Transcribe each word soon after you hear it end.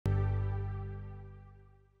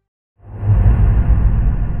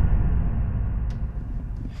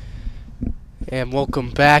And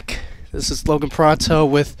welcome back. This is Logan Pronto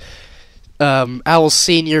with Owls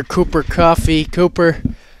senior Cooper Cioffi. Cooper,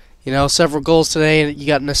 several goals today, and you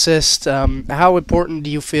got an assist. How important do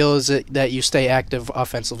you feel is it that you stay active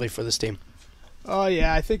offensively for this team? Oh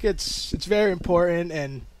yeah, I think it's very important,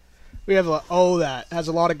 and we have a O that has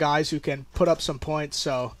a lot of guys who can put up some points.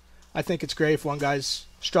 So I think it's great if one guy's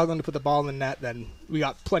struggling to put the ball in the net, then we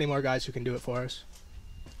got plenty more guys who can do it for us.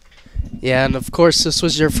 Yeah, and of course this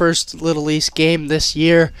was your first Little East game this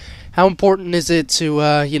year. How important is it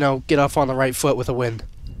to get off on the right foot with a win?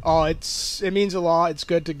 Oh, it means a lot. It's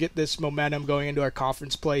good to get this momentum going into our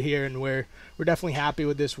conference play here, and we're definitely happy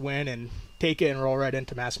with this win and take it and roll right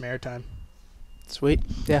into Mass Maritime. Sweet.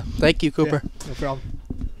 Yeah. Thank you, Cooper. Yeah, no problem.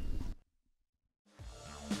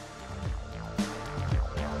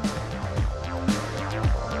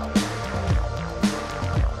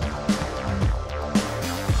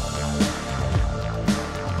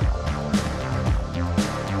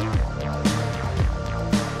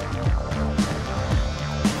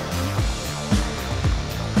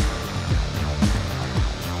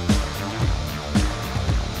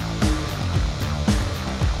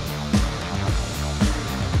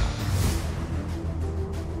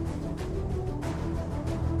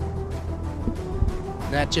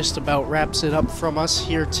 That just about wraps it up from us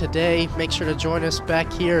here today. Make sure to join us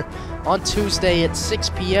back here on Tuesday at 6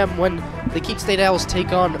 p.m. when the Keene State Owls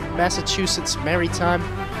take on Massachusetts Maritime.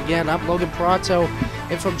 Again, I'm Logan Pronto,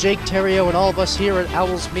 and from Jake Terrio and all of us here at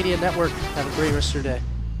Owls Media Network, have a great rest of your day.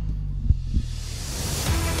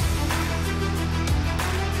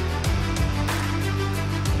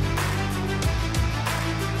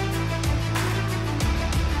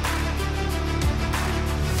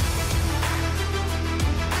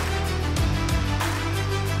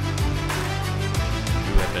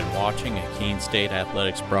 Watching a Keene State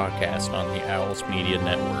Athletics broadcast on the Owls Media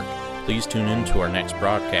Network. Please tune in to our next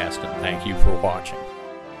broadcast, and thank you for watching.